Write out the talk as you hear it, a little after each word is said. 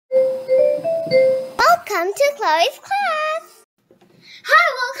Welcome to Khloe's class. Hi,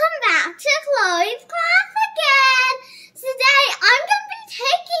 welcome back to Khloe's class again. Today I'm going to be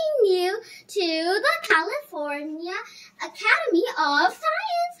taking you to the California Academy of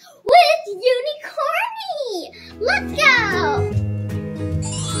Science with Unicornie. Let's go.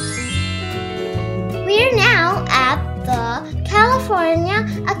 We're now at the California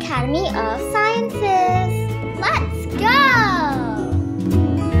Academy of Sciences. Let's go.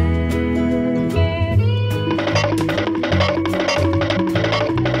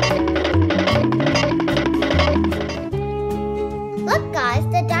 Look guys,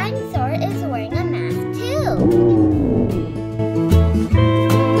 the dinosaur is wearing a mask too.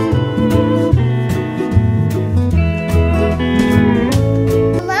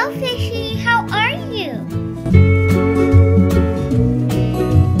 Hello fishy, how are you?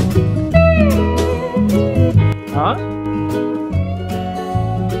 Huh?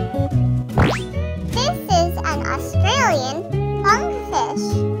 This is an Australian lungfish.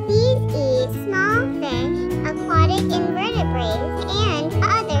 These eat small fish, aquatic invertebrates, and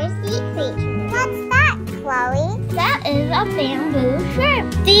other sea creatures. What's that, Khloe? That is a bamboo shrimp.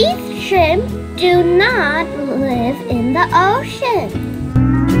 These shrimp do not live in the ocean.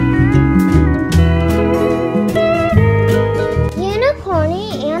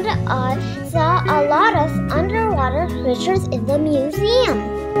 Unicornie and I saw a lot of underwater creatures in the museum.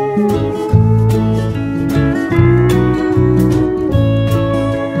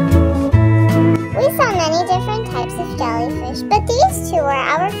 We saw many different types of jellyfish, but these two are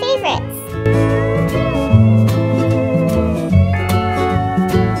our favorites.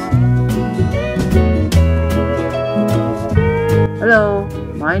 Hello,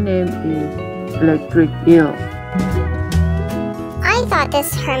 my name is Electric Eel. I thought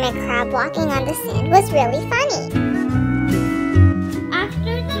this hermit crab walking on the sand was really funny.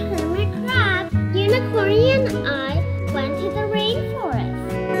 After the hermit crab, Unicornie and I went to the rainforest.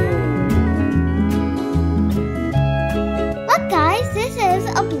 Look guys, this is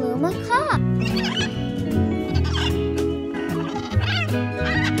a blue macaque.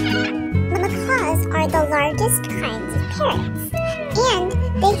 Macaques are the largest kinds of parrots, and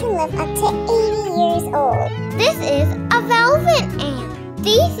they can live up to 80 years old. This is a velvet ant.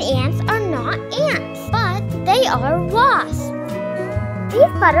 These ants are not ants, but they are wasps.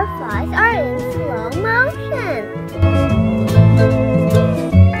 These butterflies are in slow motion.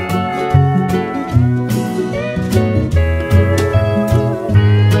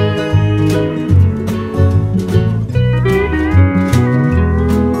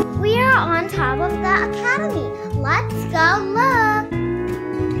 We are on top of the academy. Let's go look.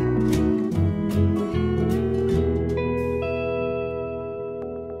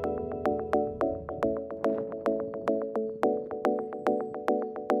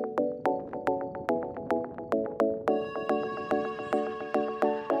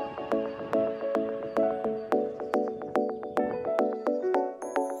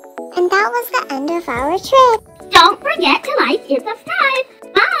 And that was the end of our trip. Don't forget to like and subscribe.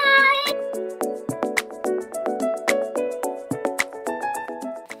 Bye!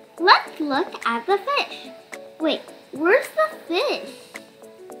 Let's look at the fish. Wait, where's the fish?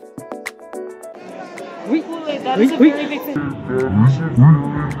 That is a very big fish.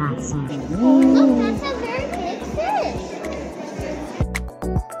 Look, that's a